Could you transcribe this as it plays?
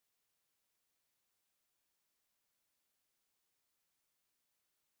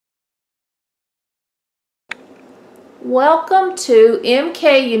Welcome to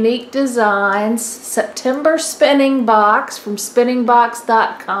MK Unique Designs September spinning box from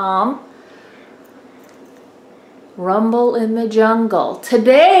spinningbox.com. Rumble in the Jungle.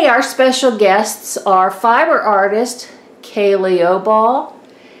 Today our special guests are fiber artist Kaylee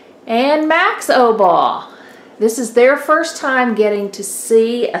and Max. This is their first time getting to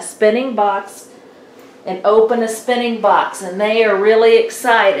see a spinning box and open a spinning box, and they are really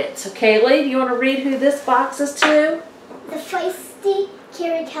excited. So Kaylee, do you want to read who this box is to? The Feisty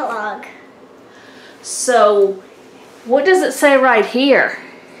Carrie Kellogg. So, what does it say right here?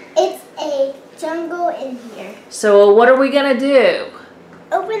 It's a jungle in here. So, what are we going to do?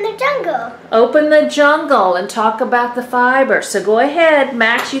 Open the jungle. Open the jungle and talk about the fiber. So, go ahead,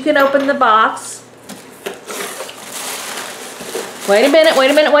 Max, you can open the box. Wait a minute.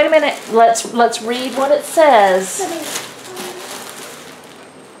 Let's read what it says.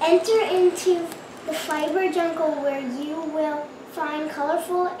 Enter into the fiber jungle where you will find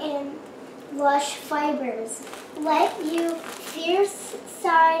colorful and lush fibers. Let you fierce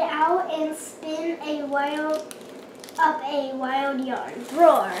side out and spin up a wild yarn.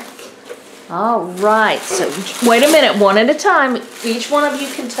 Roar. All right. So wait a minute. One at a time. Each one of you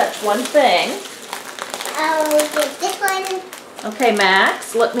can touch one thing. Get this one. Okay,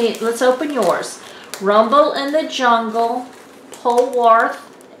 Max. Let's open yours. Rumble in the Jungle, Polwarth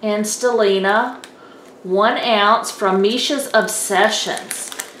and Stelina. 1 ounce from Misha's Obsessions.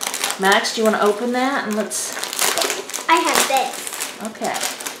 Max, do you want to open that? And let's... I have this. Okay.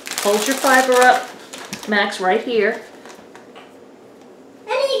 Hold your fiber up, Max, right here.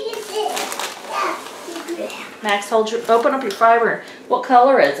 I need to get this. Yeah. Max, open up your fiber. What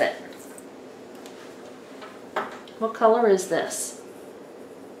color is it? What color is this?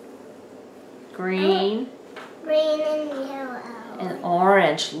 Green. Green and yellow. And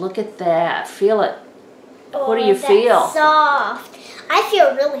orange. Look at that. Feel it. Oh, what do you feel? Soft. I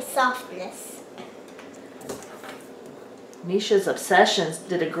feel really softness. Misha's Obsessions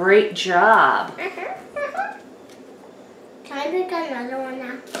did a great job. Can I pick another one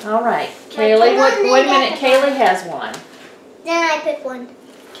now? All right. Kaylee, wait a minute. Kaylee has one. Then I pick one.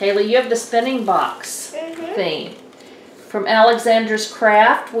 Kaylee, you have the spinning box theme. From Alexandra's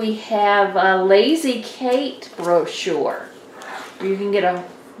Craft, we have a Lazy Kate brochure. You can get a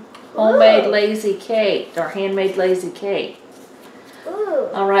homemade Lazy Kate or handmade Lazy Kate. Ooh.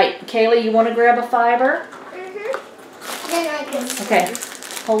 All right, Kaylee, you want to grab a fiber? Then I can. Okay,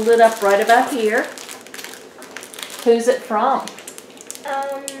 hold it up right about here. Who's it from?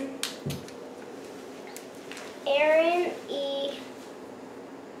 Aaron E.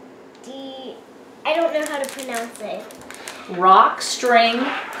 D. I don't know how to pronounce it. Rock String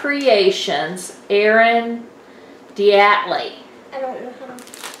Creations, Aaron Diatley. I don't know how to.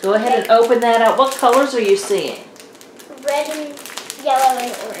 Go ahead and open that up. What colors are you seeing? Red and yellow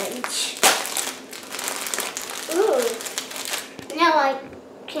and orange. Ooh. Now I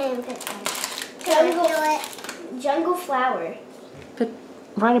can pick one. Jungle flower. Put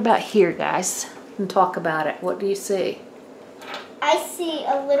right about here, guys, and talk about it. What do you see? I see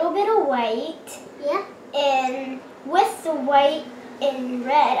a little bit of white. Yeah. And with the white and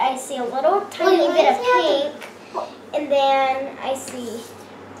red, I see a little tiny bit of pink. And then I see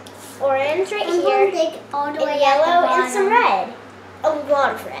orange right here, all the way and yellow, and some red. A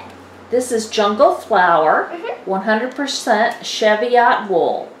lot of red. This is Jungle Flower, 100% Cheviot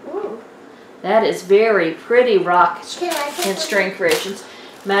wool. Ooh. That is very pretty rock and string creations.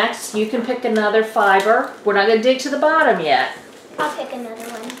 Max, you can pick another fiber. We're not going to dig to the bottom yet. I'll pick another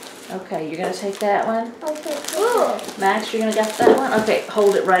one. Okay, you're going to take that one? Okay. Ooh. Max, you're going to get that one? Okay,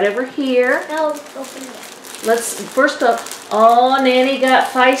 hold it right over here. I'll open it. Let's, first up, Nanny got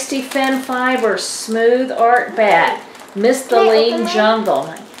Feisty Fen Fiber, Smooth Art Bat, Miss the Lean Jungle.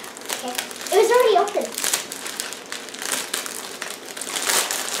 Okay. It was already open.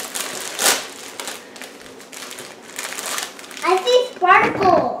 I see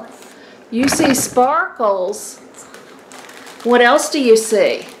sparkles. You see sparkles. What else do you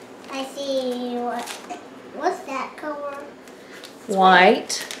see? I see, what's that color?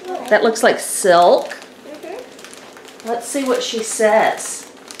 White. That looks like silk. Let's see what she says.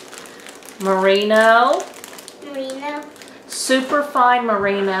 Merino. Merino. Super fine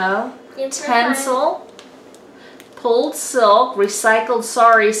merino. Super Tencel. Pulled silk. Recycled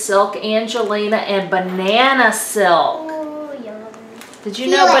sari silk. Angelina and banana silk. Oh, yum. Did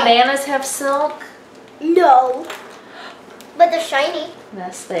you know bananas have silk? No. But they're shiny.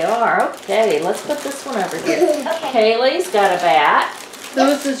 Yes, they are. Okay, let's put this one over here. Okay. Kaylee's got a bat.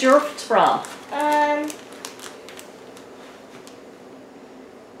 Whose is yours from?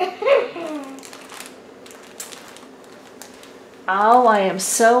 Oh, I am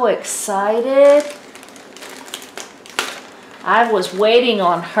so excited. I was waiting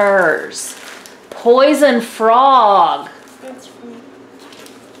on hers. Poison Frog. That's funny.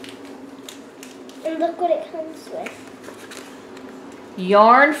 And look what it comes with.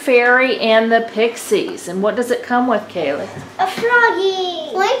 Yarn Fairy and the Pixies. And what does it come with, Kaylee? A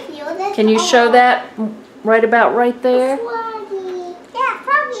froggy. Can I feel this? Can you show that right about right there? A froggy. Yeah,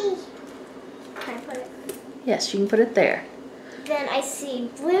 froggy. Can I put it? Yes, you can put it there. Then I see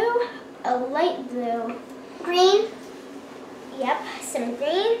blue, a light blue. Green. Yep, some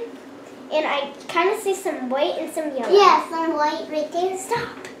green. And I kind of see some white and some yellow. Yeah, some white right there.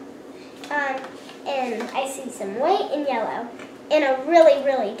 Stop. And I see some white and yellow. And a really,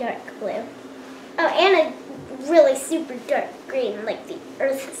 really dark blue. Oh, and a really super dark green, like the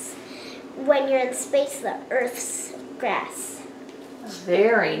Earth's. When you're in space, the Earth's grass.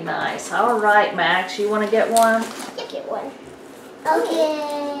 Very nice. All right, Max, you want to get one? You get one.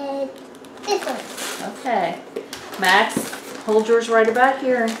 Okay. This one. Okay. Max, hold yours right about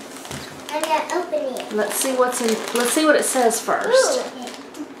here. I'm gonna open it. Let's see what's in. Let's see what it says first. Ooh.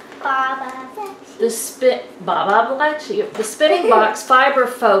 Baba. The spinning box fiber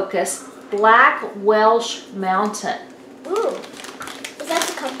focus Black Welsh Mountain. Ooh. Is that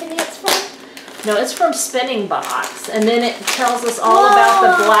the company it's from? No, it's from Spinning Box, and then it tells us all about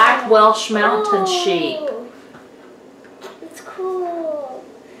the Black Welsh Mountain sheep. It's cool.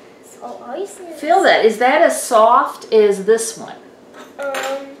 So Feel that. Is that as soft as this one?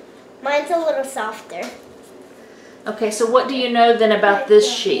 Mine's a little softer. Okay, so what do you know then about this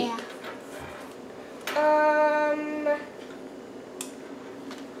sheep?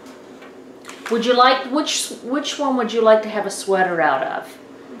 Would you like, which one would you like to have a sweater out of?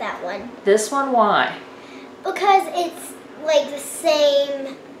 That one. This one, why? Because it's like the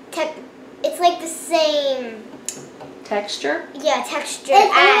same it's like the same texture? Yeah, texture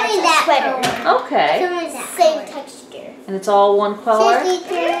as a sweater. Okay. Same texture. And it's all one color?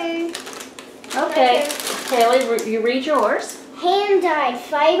 Okay. Kaylee, you read yours. Hand dyed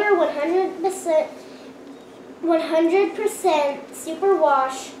fiber 100%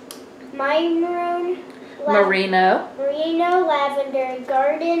 superwash merino lavender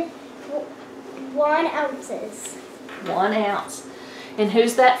garden 1 ounces. 1 ounce. And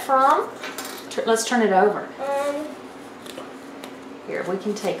who's that from? Let's turn it over. Here, we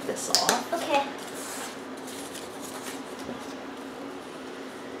can take this off. Okay.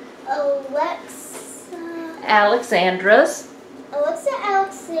 Alexandra's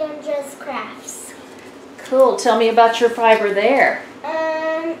Crafts. Cool. Tell me about your fiber there.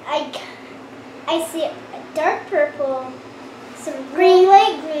 I see a dark purple, some green,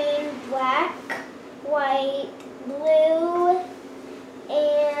 light green, black, white, blue,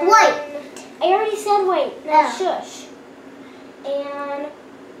 and white. I already said white. No, shush. And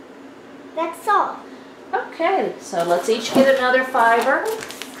that's all. Okay, so let's each get another fiber.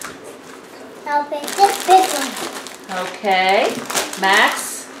 I'll pick this big one. Okay,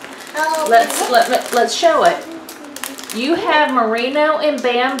 Max. Let's show it. You have merino and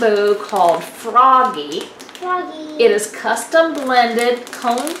bamboo called Froggy. It is custom blended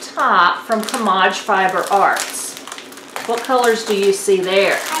cone top from Kamaj Fiber Arts. What colors do you see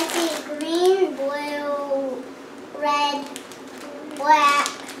there? I see green, blue, red, black,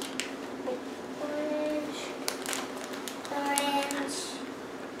 orange.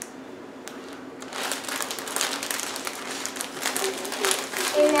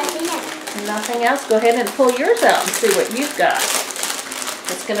 And nothing else. Nothing else? Go ahead and pull yours out and see what you've got.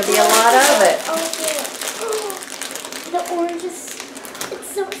 It's going to be a lot of it. Oh, the orange is, it's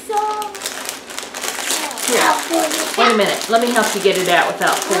so soft. Here, wait a minute. Let me help you get it out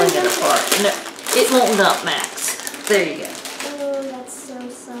without pulling it apart. No, it won't dump, Max. There you go. Oh, that's so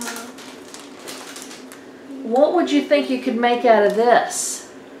soft. What would you think you could make out of this?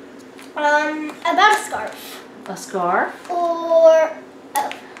 About a scarf. A scarf? Or,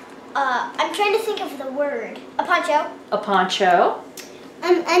 I'm trying to think of the word. A poncho. A poncho?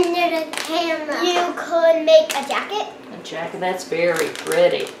 I'm under the camera. You could make a jacket. A jacket, that's very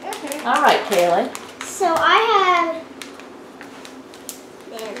pretty. All right, Kaylee. So I have,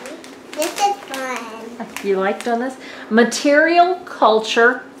 this is fun. You liked on this? Material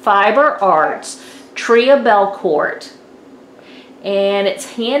Culture Fiber Arts, Tria Belcourt. And it's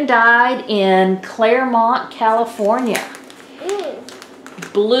hand dyed in Claremont, California.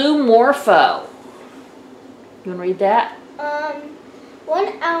 Blue Morpho. You want to read that?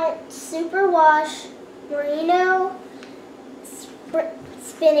 1 ounce superwash merino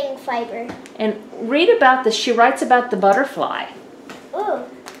spinning fiber. And read about this. She writes about the butterfly. Ooh.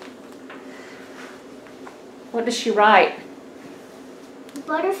 What does she write?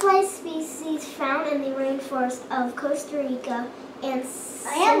 butterfly species found in the rainforest of Costa Rica and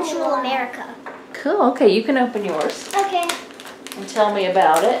Central America. Cool. Okay, you can open yours. Okay. And tell me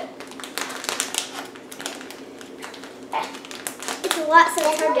about it. It's a lot, so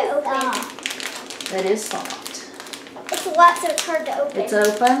it's hard to open. It is soft. It's a lot, so it's hard to open. It's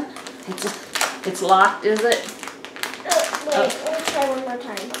open. It's locked, is it? Oh, wait, let me try one more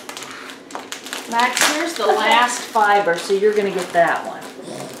time. Max, here's the last fiber, so you're going to get that one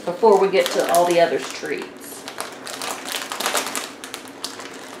before we get to all the other treats.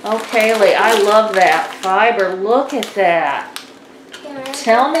 Oh, Kaylee, I love that fiber. Look at that.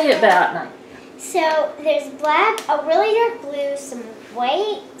 Tell me about it. So there's black, a really dark blue, some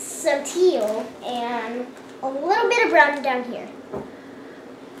white, some teal, and a little bit of brown down here.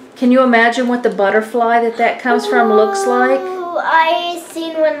 Can you imagine what the butterfly that comes from looks like? I've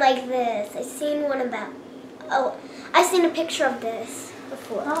seen one like this. I've seen one I've seen a picture of this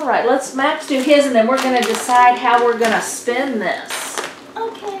before. All right, let's Max do his, and then we're going to decide how we're going to spin this.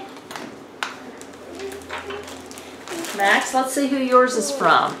 Okay. Max, let's see who yours is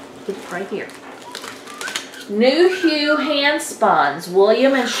from. Right here. New Hue Hand Spuns,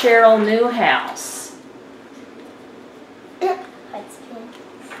 William and Cheryl Newhouse.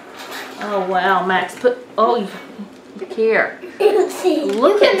 Oh wow, Max, look here.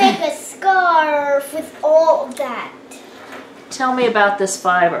 You can make a scarf with all of that. Tell me about this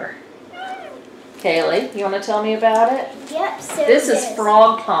fiber. Kaylee, you want to tell me about it? Yep, so this is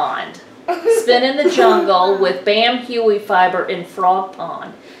Frog Pond. Spin in the jungle with Bam Huey fiber in Frog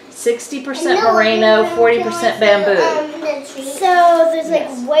Pond. 60% merino, 40% bamboo. So there's like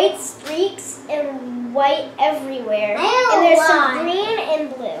white streaks and white everywhere. And there's some green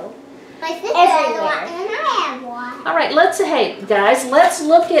and blue. Everywhere. All right, hey guys, let's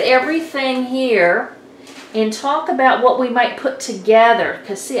look at everything here and talk about what we might put together.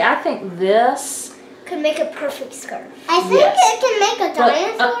 Because see, I think this could make a perfect scarf. I think it can make a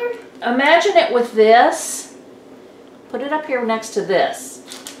dinosaur. Imagine it with this. Put it up here next to this.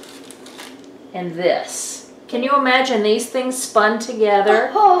 And this. Can you imagine these things spun together?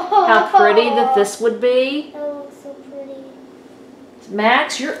 How pretty that this would be. Oh, so pretty.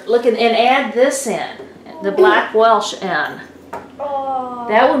 Max, you're looking, and add this in. The black Welsh in. Oh.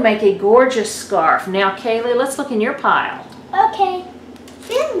 That would make a gorgeous scarf. Now, Kaylee, let's look in your pile. Okay.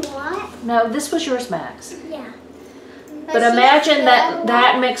 Then what? No, this was yours, Max. Yeah. But imagine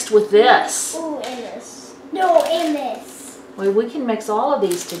that mixed with this. Ooh, and this. No, and this. Well, we can mix all of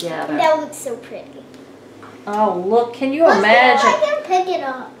these together. That looks so pretty. Oh, look, can you imagine? I can pick it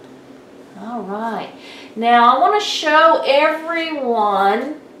up. All right. Now, I want to show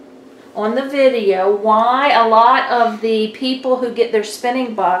everyone on the video why a lot of the people who get their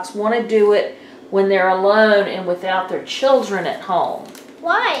spinning box want to do it when they're alone and without their children at home.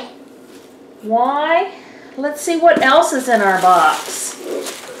 Why? Why? Let's see what else is in our box.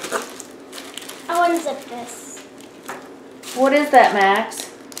 I want to zip this. What is that,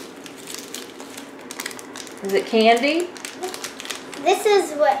 Max? Is it candy? This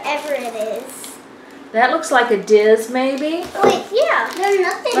is whatever it is. That looks like a Diz, maybe? Wait, yeah. There's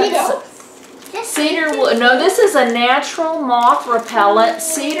nothing else. Cedar wood. No, this is a natural moth repellent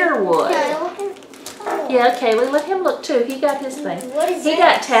cedar wood. Yeah, Kaylee, let him look too. He got his thing. What is He this?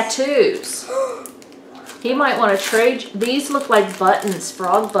 got tattoos. He might want to trade. These look like buttons,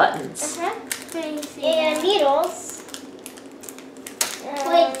 frog buttons. And needles.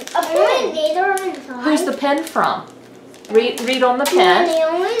 Wait, a pen needle inside? Who's the pen from? Read on the And pen. they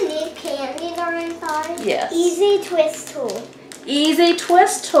only need candy that are inside? Yes. Easy twist tool. Easy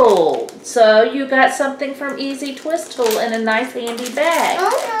Twist Tool. So you got something from Easy Twist Tool in a nice handy I bag.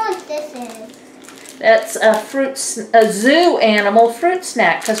 don't know what this is. That's a zoo animal fruit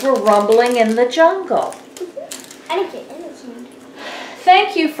snack because we're rumbling in the jungle. I didn't get anything.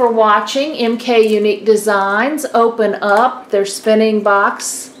 Thank you for watching MK Unique Designs open up their spinning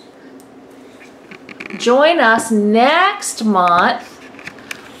box. Join us next month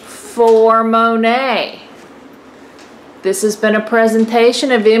for Monet. This has been a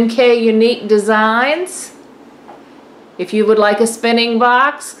presentation of MK Unique Designs. If you would like a spinning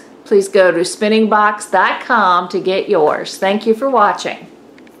box, please go to spinningbox.com to get yours. Thank you for watching.